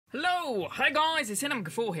Hello! Hi guys, it's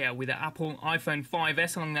mr.men here with the Apple iPhone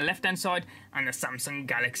 5S along the left hand side and the Samsung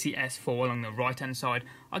Galaxy S4 along the right hand side.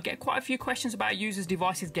 I get quite a few questions about users'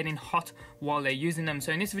 devices getting hot while they're using them,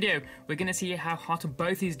 so in this video we're going to see how hot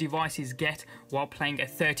both these devices get while playing a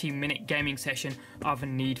 30-minute gaming session of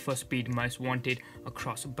Need for Speed Most Wanted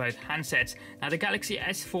across both handsets. Now the Galaxy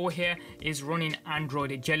S4 here is running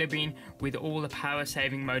Android Jelly Bean with all the power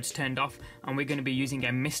saving modes turned off, and we're going to be using a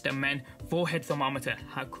mr.men forehead thermometer.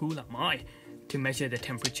 How cool am I? To measure the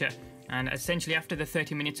temperature. And essentially after the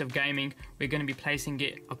 30 minutes of gaming we're going to be placing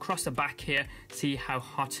it across the back here, see how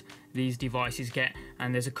hot these devices get,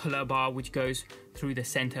 and there's a color bar which goes through the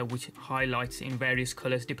center which highlights in various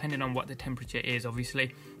colors depending on what the temperature is,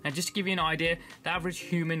 obviously. And just to give you an idea, the average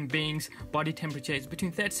human being's body temperature is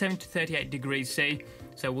between 37 to 38 degrees C,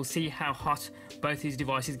 so we'll see how hot both these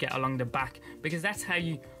devices get along the back, because that's how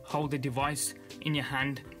you hold the device in your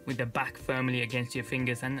hand, with the back firmly against your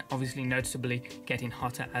fingers, and obviously noticeably getting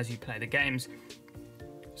hotter as you play the games.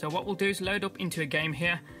 So what we'll do is load up into a game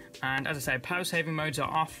here, and as I say, power saving modes are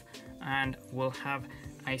off, and we'll have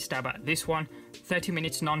a stab at this one. 30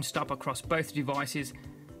 minutes non-stop across both devices,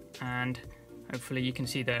 and hopefully you can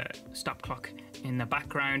see the stop clock in the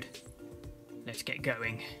background. Let's get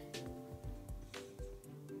going.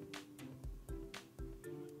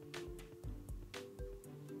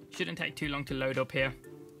 Shouldn't take too long to load up here.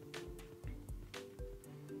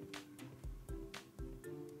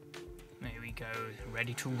 There we go,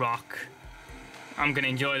 ready to rock. I'm gonna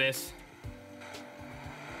enjoy this.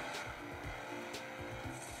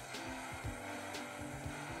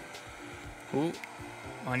 Ooh,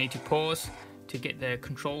 I need to pause to get the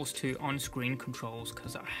controls to on-screen controls,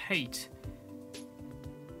 because I hate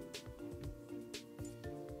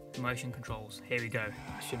motion controls. Here we go,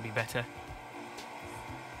 that should be better.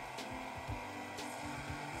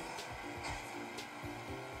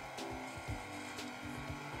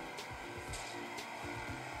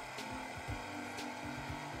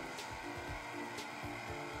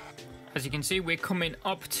 As you can see, we're coming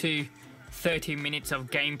up to 30 minutes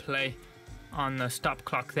of gameplay on the stop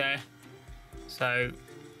clock there. So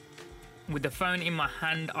with the phone in my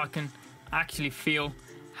hand, I can actually feel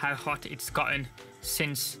how hot it's gotten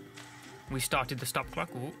since we started the stop clock.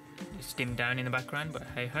 Ooh, it's dimmed down in the background, but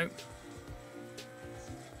hey ho.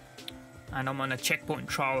 And I'm on a check button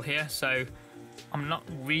trial here, so I'm not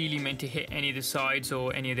really meant to hit any of the sides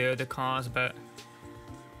or any of the other cars, but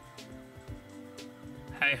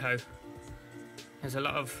hey ho. There's a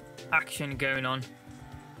lot of action going on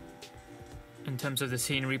in terms of the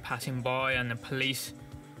scenery passing by and the police.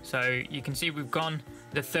 So you can see we've gone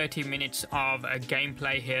the 30 minutes of a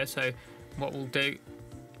gameplay here. So what we'll do,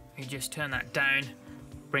 we just turn that down,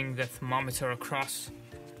 bring the thermometer across,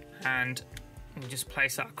 and we'll just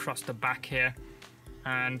place that across the back here.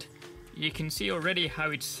 And you can see already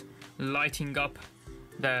how it's lighting up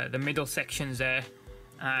the middle sections there,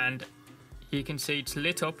 and you can see it's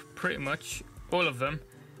lit up pretty much all of them,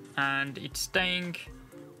 and it's staying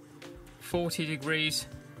 40 degrees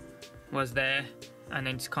was there, and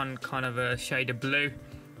then it's kind of a shade of blue.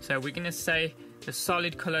 So we're gonna say the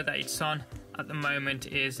solid color that it's on at the moment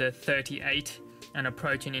is 38 and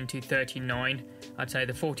approaching into 39. I'd say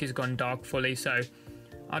the 40 has gone dark fully, so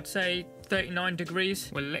I'd say 39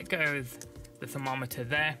 degrees. We'll let go of the thermometer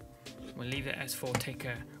there. We'll leave the S4 take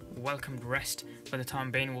a welcomed rest for the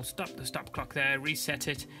time being. We'll stop the stop clock there, reset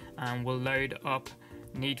it, and we'll load up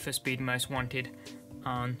Need for Speed Most Wanted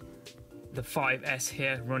on the 5S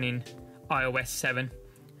here, running iOS 7.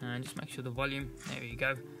 And just make sure the volume, there we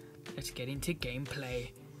go. Let's get into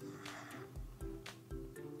gameplay.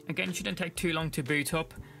 Again, shouldn't take too long to boot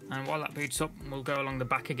up, and while that boots up we'll go along the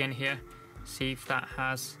back again here, see if that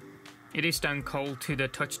has, it is stone cold to the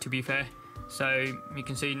touch, to be fair, so you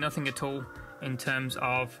can see nothing at all in terms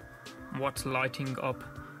of what's lighting up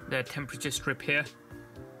the temperature strip here.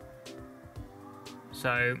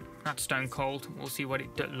 So that's stone cold. We'll see what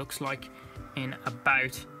it looks like in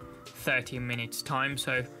about 30 minutes time.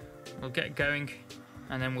 So we'll get going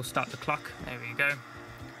and then we'll start the clock. There we go.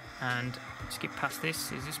 And skip past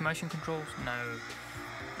this. Is this motion controls?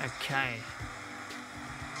 No. Okay.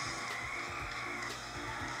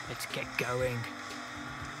 Let's get going.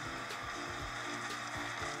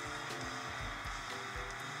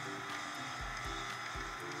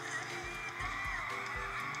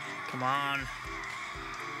 Come on.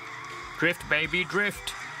 Drift, baby,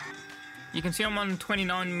 drift. You can see I'm on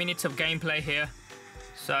 29 minutes of gameplay here.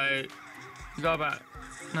 So, we've got about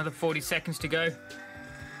another 40 seconds to go.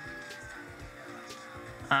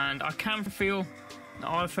 And I can feel the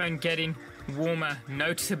iPhone getting warmer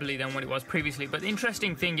noticeably than what it was previously. But the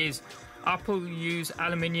interesting thing is, Apple use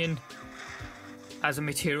aluminium as a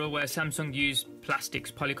material where Samsung use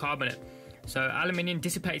plastics, polycarbonate. So aluminium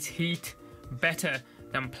dissipates heat better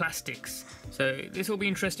than plastics. So this will be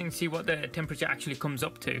interesting to see what the temperature actually comes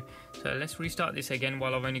up to. So let's restart this again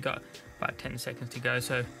while I've only got about 10 seconds to go.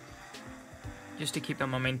 So just to keep the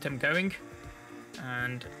momentum going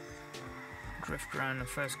and drift around the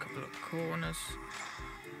first couple of corners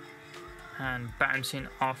and bouncing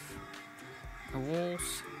off the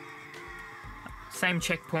walls. Same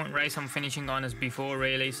checkpoint race I'm finishing on as before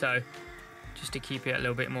really, so just to keep it a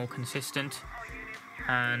little bit more consistent.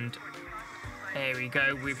 And there we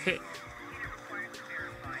go, we've hit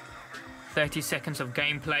 30 seconds of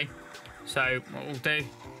gameplay. So what we'll do,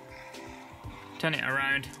 turn it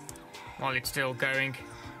around while it's still going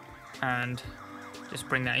and just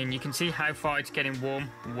bring that in. You can see how far it's getting warm.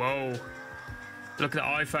 Whoa, look at the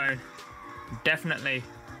iPhone, definitely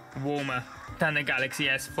warmer than the Galaxy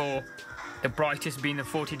S4. The brightest being the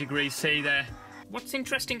 40 degrees C there. What's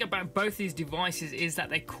interesting about both these devices is that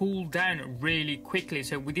they cool down really quickly.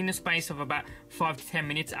 So within the space of about 5 to 10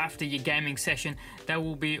 minutes after your gaming session, they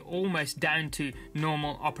will be almost down to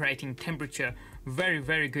normal operating temperature. Very,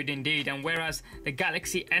 very good indeed. And whereas the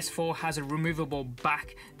Galaxy S4 has a removable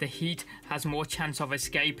back, the heat has more chance of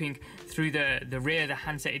escaping through the rear of the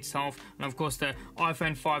handset itself. And of course the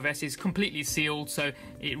iPhone 5S is completely sealed, so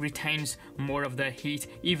it retains more of the heat,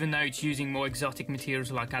 even though it's using more exotic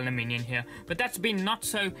materials like aluminium here. But that's been not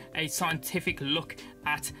so a scientific look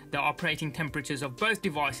at the operating temperatures of both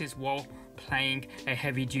devices while playing a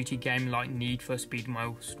heavy duty game like Need for Speed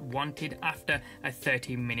Most Wanted after a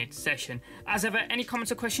 30-minute session. As ever, any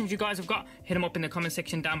comments or questions you guys have got, hit them up in the comment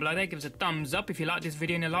section down below there. Give us a thumbs up if you like this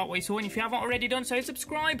video and you like what you saw, and if you haven't already done so,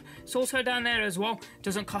 subscribe. It's also down there as well. It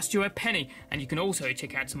doesn't cost you a penny, and you can also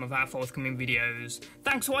check out some of our forthcoming videos.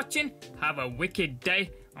 Thanks for watching, have a wicked day,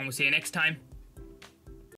 and we'll see you next time.